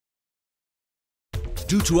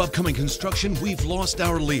Due to upcoming construction, we've lost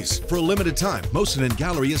our lease. For a limited time, Mohsenin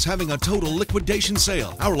Gallery is having a total liquidation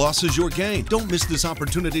sale. Our loss is your gain. Don't miss this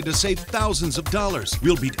opportunity to save thousands of dollars.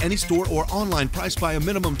 We'll beat any store or online price by a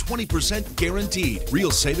minimum 20% guaranteed.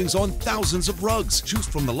 Real savings on thousands of rugs. Choose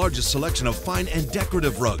from the largest selection of fine and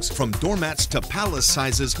decorative rugs. From doormats to palace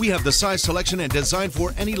sizes, we have the size selection and design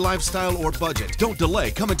for any lifestyle or budget. Don't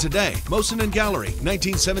delay. Come in today. Mohsenin Gallery,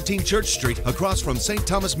 1917 Church Street, across from St.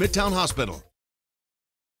 Thomas Midtown Hospital.